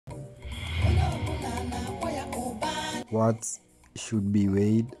Words should be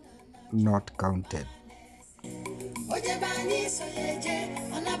weighed, not counted.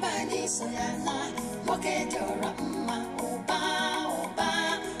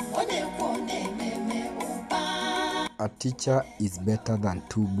 A teacher is better than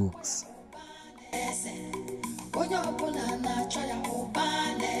 2 books.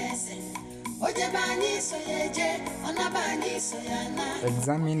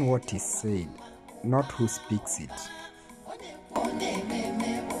 Examine what is said, not who speaks it.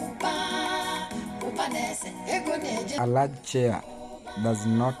 A large chair does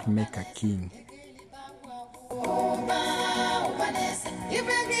not make a king.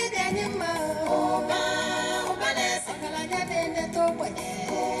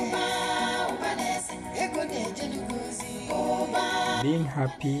 Being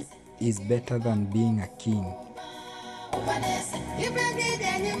happy is better than being a king.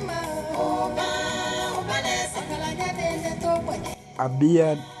 A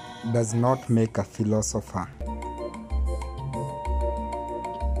beard does not make a philosopher.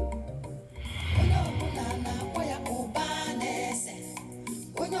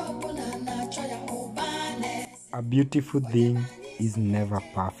 A beautiful thing is never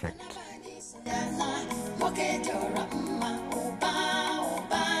perfect.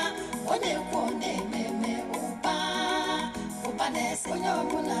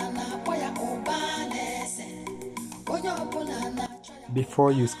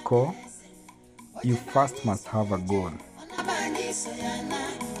 Before you score, you first must have a goal.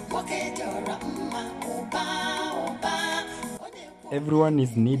 Everyone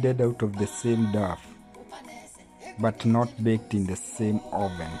is needed out of the same dough, but not baked in the same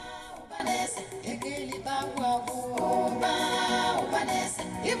oven.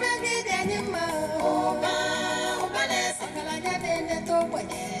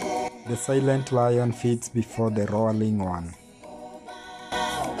 The silent lion feeds before the roaring one.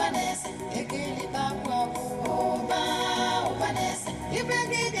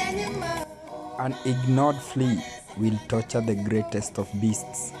 An ignored flea will torture the greatest of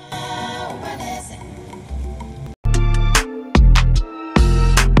beasts.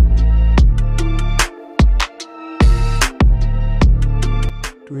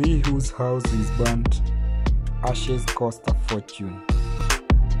 To he whose house is burnt, ashes cost a fortune.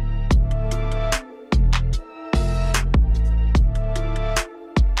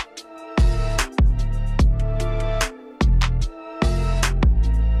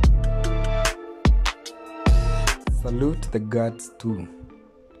 Salute the gods too.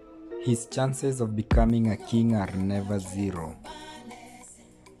 His chances of becoming a king are never zero.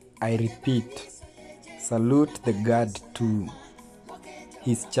 I repeat, salute the god too.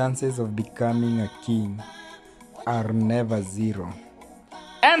 His chances of becoming a king are never zero.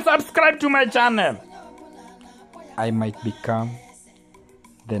 And subscribe to my channel. I might become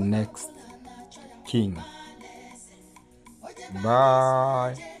the next king.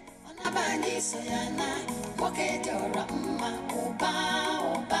 Bye.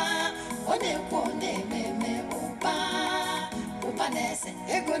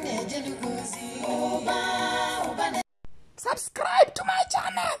 Subscribe to my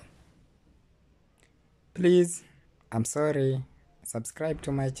channel. Please, I'm sorry. Subscribe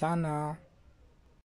to my channel.